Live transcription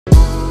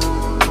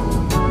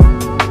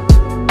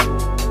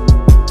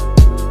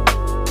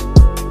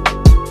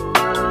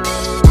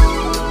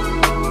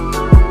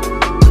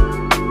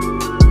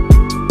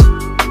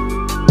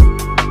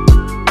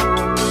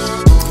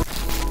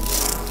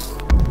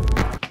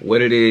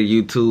What it is,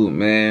 YouTube,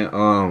 man?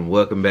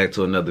 Welcome back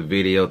to another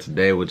video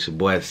today with your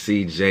boy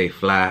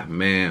CjayFly,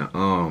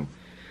 man.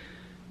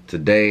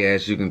 Today,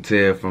 as you can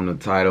tell from the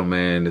title,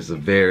 man, it's a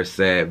very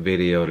sad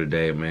video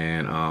today,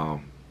 man.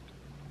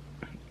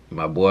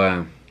 My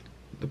boy,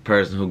 the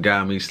person who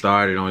got me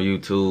started on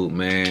YouTube,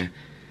 man,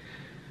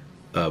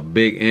 a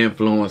big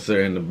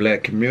influencer in the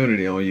black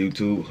community on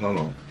YouTube. Hold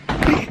on,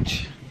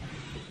 bitch.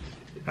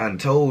 I done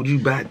told you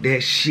about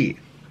that shit.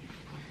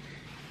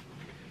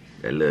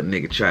 That little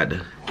nigga tried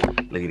to,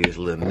 look at this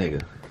little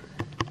nigga.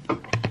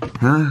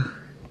 Huh?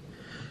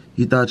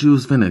 You thought you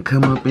was finna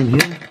come up in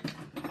here?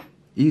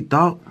 You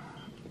thought?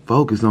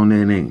 Focus on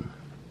that nigga.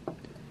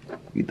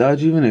 You thought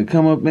you finna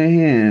come up in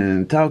here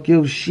and talk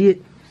your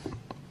shit?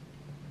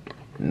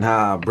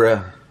 Nah,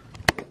 bruh.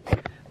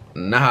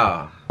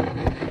 Nah.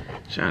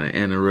 Trying to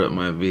interrupt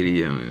my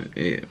video,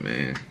 yeah,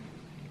 man.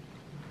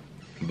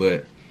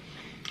 But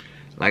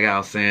like I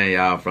was saying,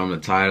 y'all, from the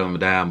title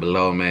down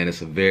below, man,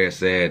 it's a very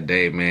sad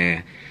day,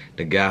 man.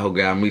 The guy who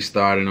got me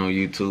started on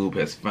YouTube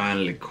has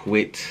finally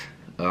quit,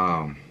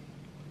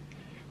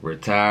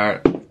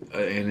 retired,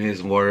 in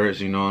his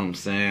words, you know what I'm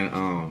saying?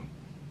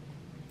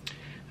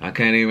 I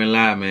can't even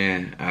lie,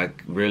 man. I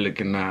really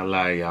cannot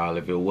lie, y'all.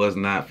 If it was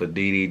not for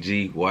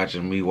DDG,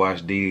 watching me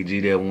watch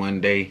DDG that one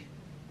day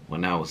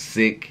when I was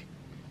sick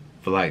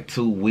for like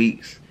 2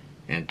 weeks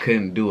and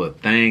couldn't do a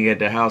thing at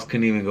the house,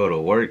 couldn't even go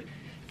to work.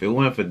 If it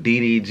wasn't for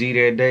DDG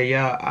that day,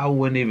 y'all, I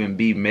wouldn't even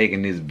be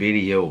making this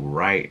video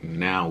right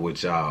now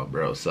with y'all,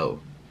 bro. So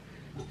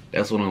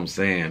that's what I'm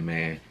saying,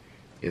 man.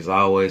 It's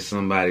always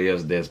somebody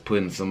else that's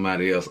putting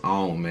somebody else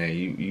on,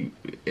 man.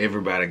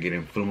 Everybody get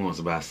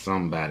influenced by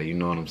somebody, you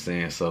know what I'm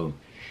saying? So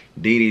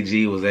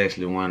DDG was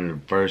actually one of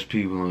the first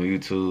people on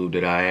YouTube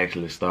that I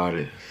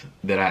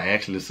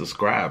actually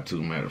subscribed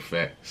to, matter of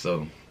fact.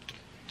 So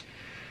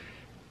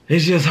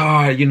it's just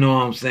hard, you know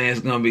what I'm saying? It's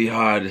gonna be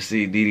hard to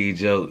see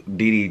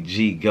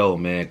DDG go,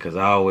 man, because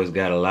I always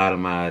got a lot of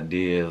my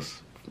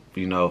ideas,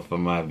 you know, for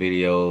my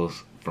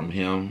videos from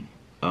him.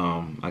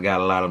 I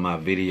got a lot of my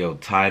video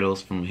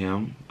titles from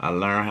him. I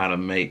learned how to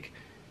make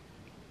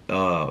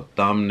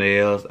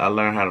thumbnails. I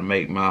learned how to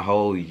make my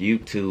whole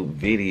YouTube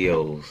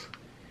videos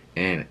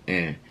and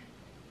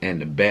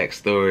the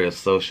backstory of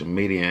social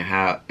media and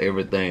how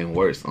everything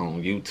works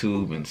on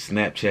YouTube and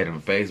Snapchat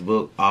and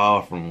Facebook,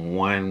 all from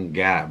one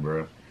guy,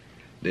 bro.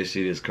 This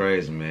shit is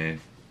crazy, man.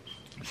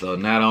 So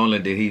not only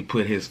did he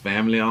put his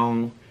family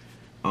onto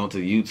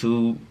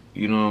YouTube,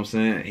 you know what I'm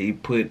saying? He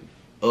put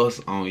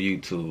us on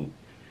YouTube.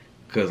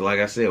 Cause like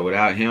I said,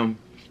 without him,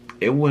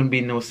 it wouldn't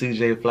be no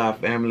CjayFly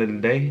family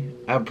today.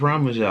 I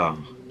promise y'all.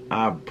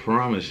 I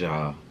promise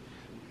y'all.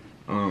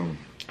 I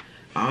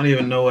don't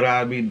even know what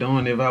I'd be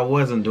doing if I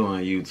wasn't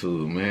doing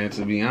YouTube, man.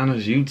 To be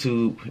honest,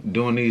 YouTube,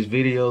 doing these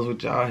videos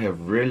with y'all have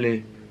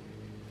really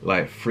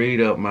like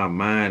freed up my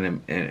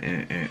mind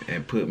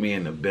and put me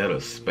in a better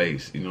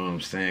space, you know what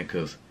I'm saying?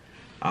 Because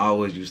I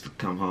always used to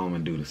come home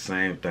and do the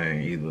same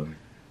thing. Either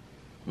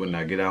when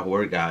I get out of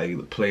work, I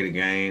either play the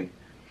game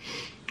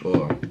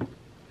or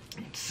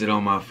sit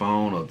on my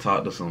phone or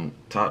talk to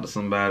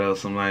somebody or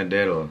something like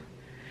that, or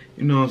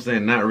you know what I'm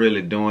saying, not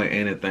really doing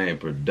anything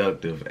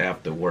productive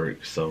after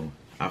work. So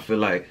I feel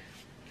like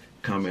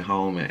coming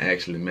home and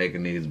actually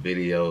making these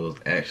videos,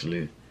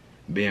 actually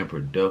being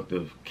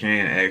productive,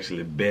 can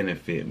actually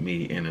benefit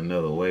me in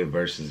another way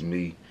versus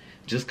me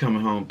just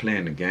coming home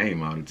playing the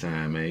game all the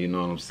time, man. You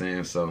know what I'm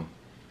saying? So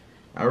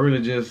I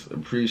really just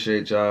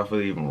appreciate y'all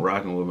for even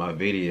rocking with my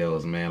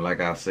videos, man. Like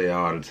I say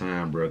all the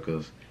time, bro,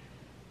 because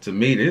to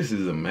me this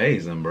is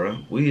amazing, bro.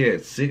 We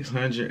at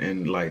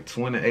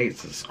 628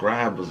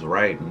 subscribers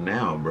right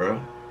now, bro.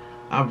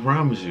 I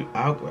promise you,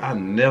 I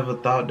never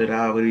thought that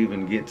I would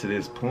even get to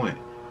this point,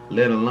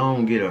 let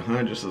alone get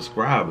 100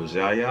 subscribers,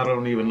 y'all. Y'all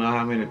don't even know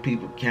how many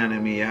people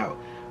counted me out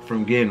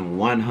from getting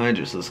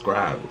 100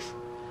 subscribers.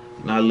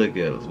 Now look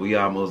at us. We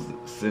almost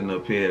sitting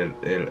up here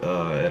at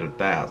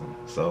 1,000.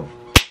 So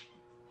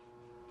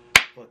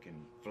fucking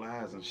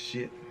flies and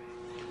shit.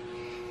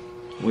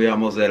 We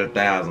almost at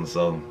 1,000.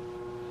 So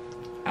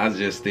I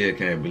just still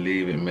can't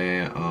believe it,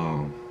 man.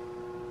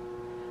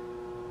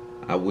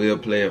 I will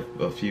play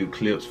a few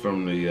clips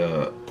from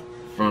the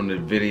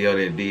video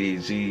that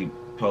DDG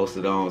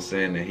posted on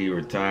saying that he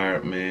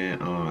retired, man.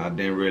 I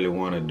didn't really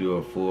want to do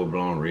a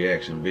full-blown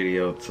reaction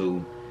video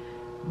to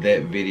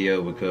that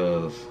video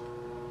because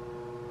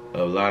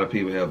a lot of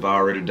people have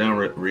already done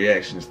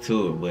reactions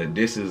to it, but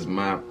this is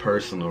my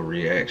personal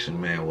reaction,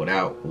 man,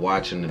 without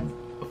watching the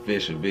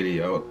official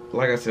video.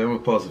 Like I said, I'm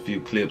gonna post a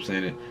few clips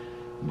in it,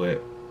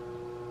 but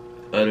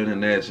other than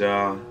that,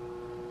 y'all,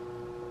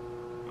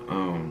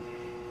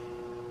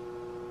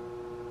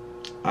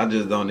 I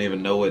just don't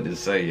even know what to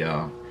say,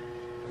 y'all.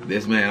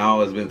 This man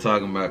always been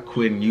talking about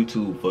quitting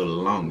YouTube for the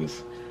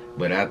longest,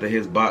 but after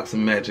his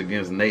boxing match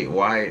against Nate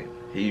Wyatt,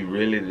 he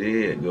really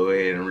did go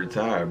ahead and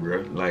retire,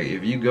 bro. Like,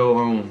 if you go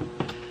on,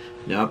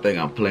 y'all think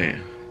I'm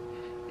playing.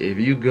 If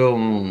you go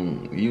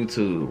on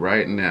YouTube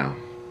right now,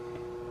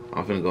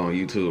 I'm finna go on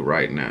YouTube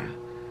right now,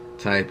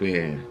 type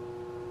in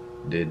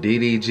the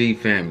DDG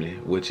family,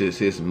 which is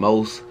his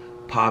most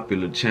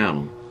popular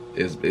channel.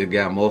 It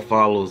got more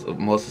followers,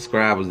 more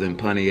subscribers than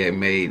Pontiac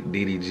Made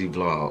DDG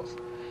Vlogs.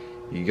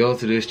 You go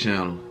to this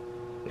channel,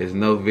 there's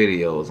no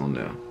videos on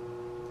there.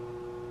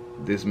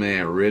 This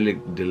man really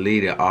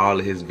deleted all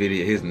of his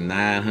videos. His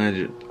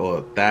 900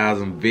 or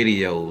 1,000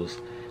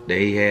 videos that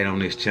he had on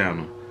this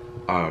channel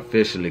are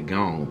officially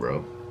gone,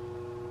 bro.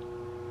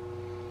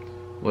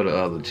 What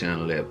other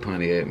channel that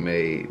Pontiac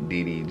Made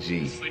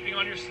DDG? Sleeping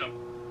on yourself.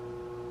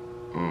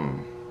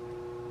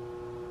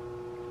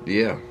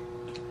 Yeah.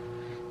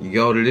 You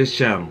go to this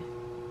channel,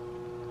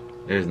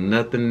 there's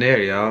nothing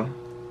there, y'all.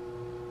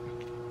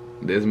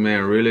 This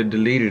man really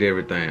deleted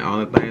everything.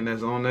 Only thing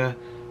that's on there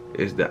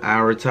is the I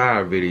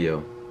Retire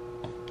video.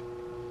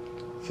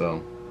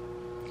 So,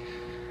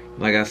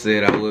 like I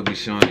said, I will be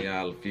showing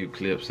y'all a few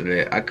clips of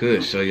that. I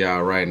could show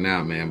y'all right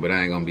now, man, but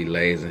I ain't gonna be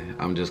lazy.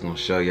 I'm just gonna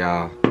show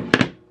y'all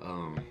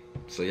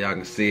so y'all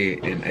can see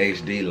it in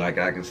HD like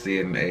I can see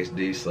it in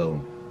HD.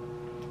 So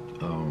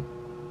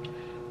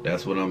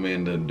that's what I'm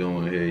into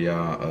doing here,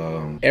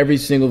 y'all. Every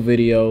single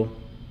video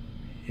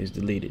is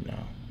deleted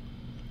now.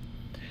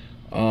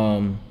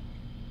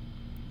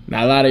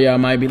 Now a lot of y'all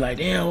might be like,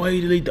 damn, why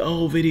you delete the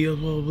old videos,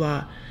 blah, blah,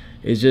 blah.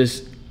 It's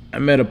just,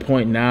 I'm at a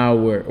point now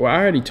where, well, I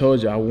already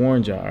told y'all, I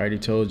warned y'all, I already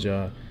told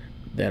y'all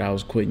that I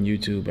was quitting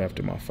YouTube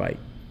after my fight.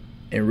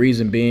 And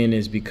reason being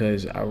is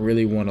because I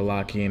really want to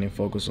lock in and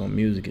focus on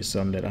music. It's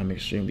something that I'm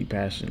extremely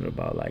passionate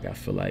about. Like, I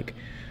feel like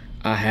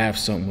I have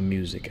something with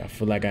music. I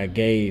feel like I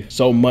gave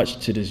so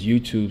much to this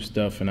YouTube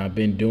stuff, and I've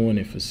been doing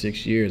it for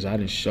 6 years. I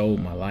just showed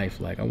my life.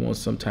 Like, I want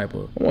some type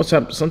of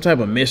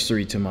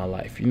mystery to my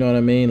life. You know what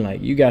I mean?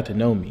 Like, you got to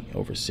know me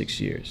over 6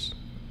 years.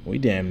 We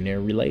damn near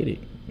related.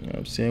 You know what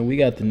I'm saying? We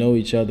got to know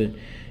each other.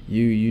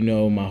 You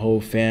know my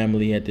whole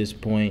family at this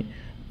point.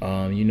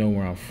 You know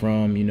where I'm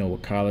from. You know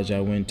what college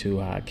I went to,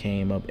 how I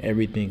came up.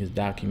 Everything is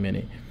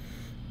documented.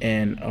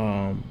 And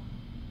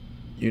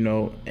you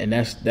know, and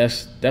that's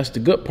the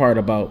good part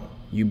about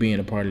you being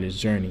a part of this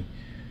journey.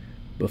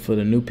 But for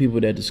the new people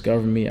that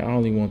discover me, I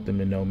only want them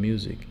to know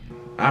music.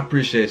 I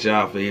appreciate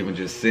y'all for even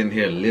just sitting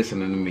here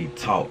listening to me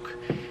talk.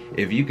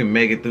 If you can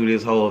make it through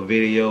this whole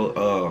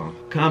video,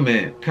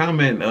 comment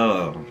CjayFly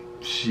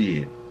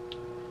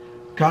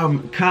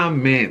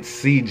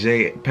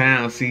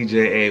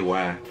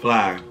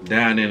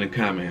down in the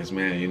comments,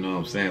 man. You know what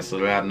I'm saying? So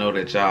that I know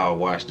that y'all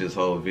watched this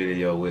whole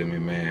video with me,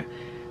 man.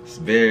 It's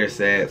a very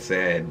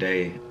sad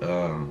day.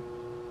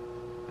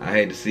 I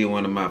hate to see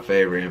one of my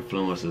favorite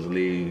influencers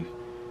leave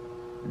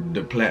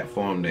the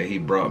platform that he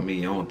brought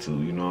me onto,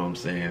 you know what I'm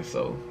saying?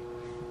 So,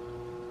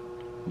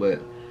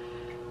 but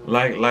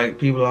like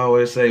people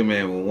always say,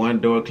 man, when one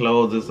door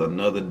closes,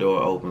 another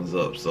door opens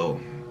up. So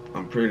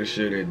I'm pretty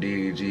sure that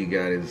DDG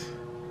got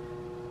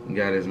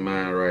his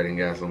mind right and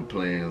got some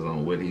plans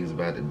on what he's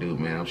about to do,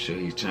 man. I'm sure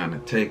he's trying to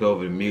take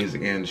over the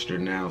music industry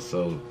now,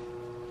 so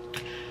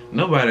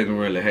nobody can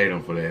really hate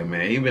him for that,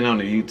 man. He been on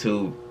the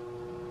YouTube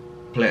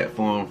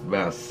platform for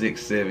about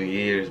 6-7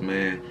 years,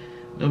 man.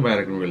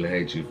 Nobody can really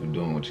hate you for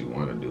doing what you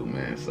want to do,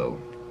 man. So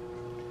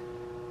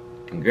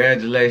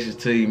congratulations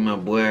to you, my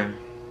boy.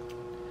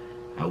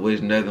 I wish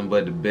nothing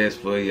but the best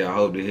for you. I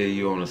hope to hear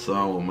you on a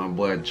song with my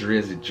boy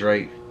Drizzy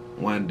Drake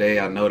one day.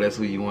 I know that's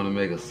who you want to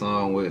make a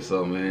song with.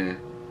 So, man,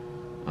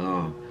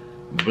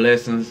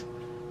 blessings,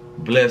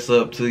 bless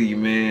up to you,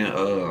 man.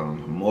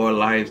 More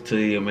life to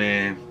you,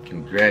 man.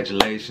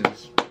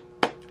 Congratulations,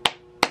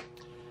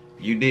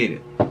 you did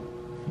it.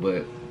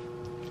 But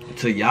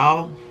to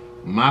y'all,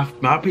 my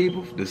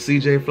people, the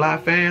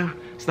CjayFly fam,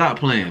 stop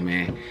playing,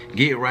 man.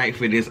 Get right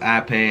for this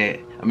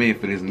iPad. I mean,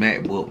 for this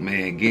MacBook,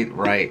 man. Get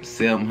right.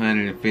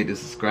 750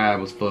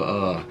 subscribers for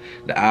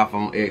the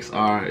iPhone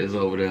XR is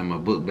over there in my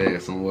book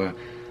bag somewhere.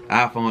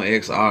 iPhone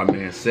XR,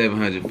 man,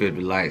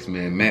 750 likes,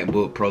 man.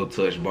 MacBook Pro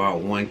Touch bar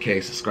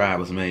 1K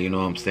subscribers, man. You know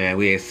what I'm saying?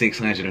 We at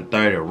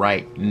 630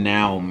 right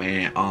now,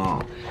 man.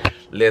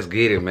 Let's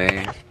get it,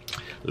 man.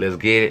 Let's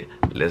get it.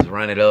 Let's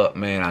run it up,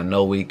 man. I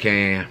know we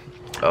can.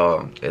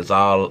 It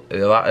all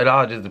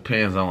just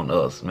depends on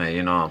us, man.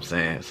 You know what I'm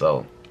saying?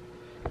 So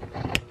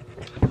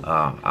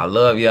I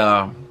love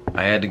y'all.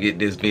 I had to get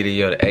this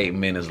video to 8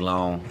 minutes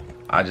long.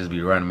 I just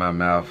be running my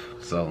mouth,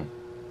 so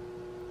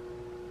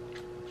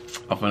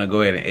I'm gonna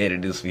go ahead and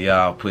edit this for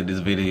y'all. Put this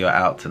video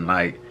out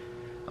tonight.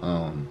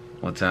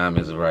 What time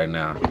is it right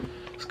now?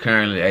 It's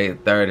currently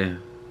 8:30.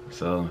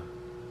 So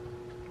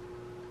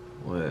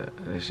well,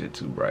 that shit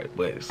too bright,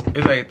 but it's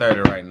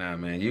 8:30 right now,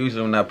 man.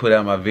 Usually when I put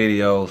out my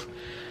videos,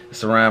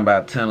 it's around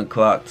about 10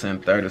 o'clock,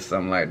 10:30,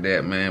 something like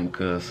that, man,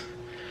 because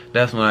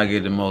that's when I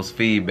get the most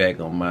feedback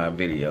on my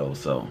videos.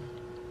 So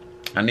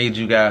I need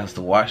you guys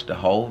to watch the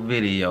whole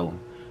video,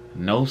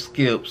 no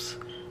skips,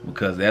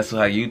 because that's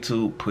how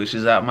YouTube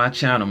pushes out my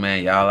channel,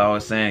 man. Y'all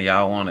always saying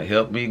y'all want to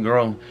help me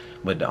grow,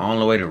 but the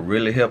only way to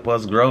really help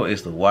us grow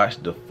is to watch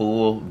the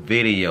full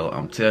video.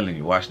 I'm telling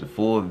you, watch the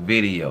full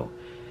video.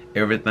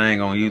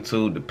 Everything on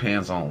YouTube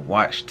depends on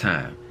watch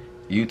time.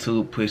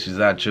 YouTube pushes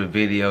out your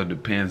video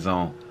depends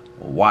on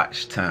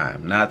watch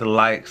time, not the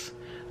likes,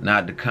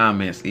 not the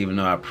comments, even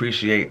though I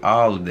appreciate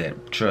all of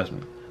that, trust me.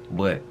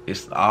 But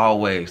it's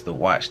always the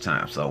watch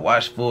time. So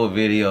watch full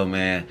video,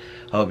 man.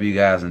 Hope you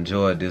guys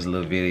enjoyed this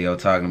little video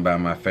talking about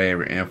my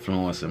favorite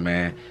influencer,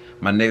 man.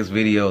 My next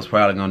video is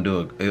probably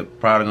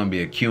gonna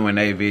be a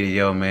Q&A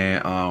video,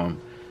 man.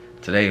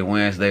 Today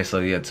Wednesday, so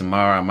yeah,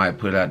 tomorrow I might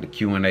put out the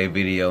Q&A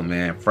video,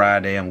 man.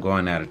 Friday I'm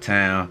going out of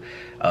town.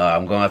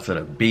 I'm going to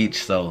the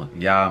beach, so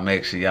y'all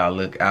make sure y'all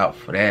look out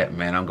for that,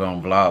 man. I'm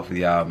gonna vlog for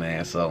y'all,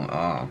 man. So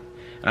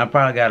and I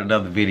probably got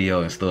another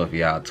video in store for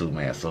y'all too,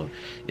 man. So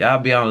y'all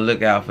be on the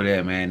lookout for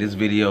that, man. This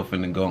video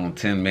finna go on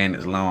 10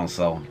 minutes long,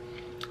 so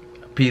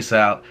peace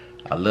out.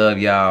 I love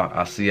y'all.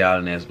 I'll see y'all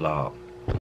in the next vlog.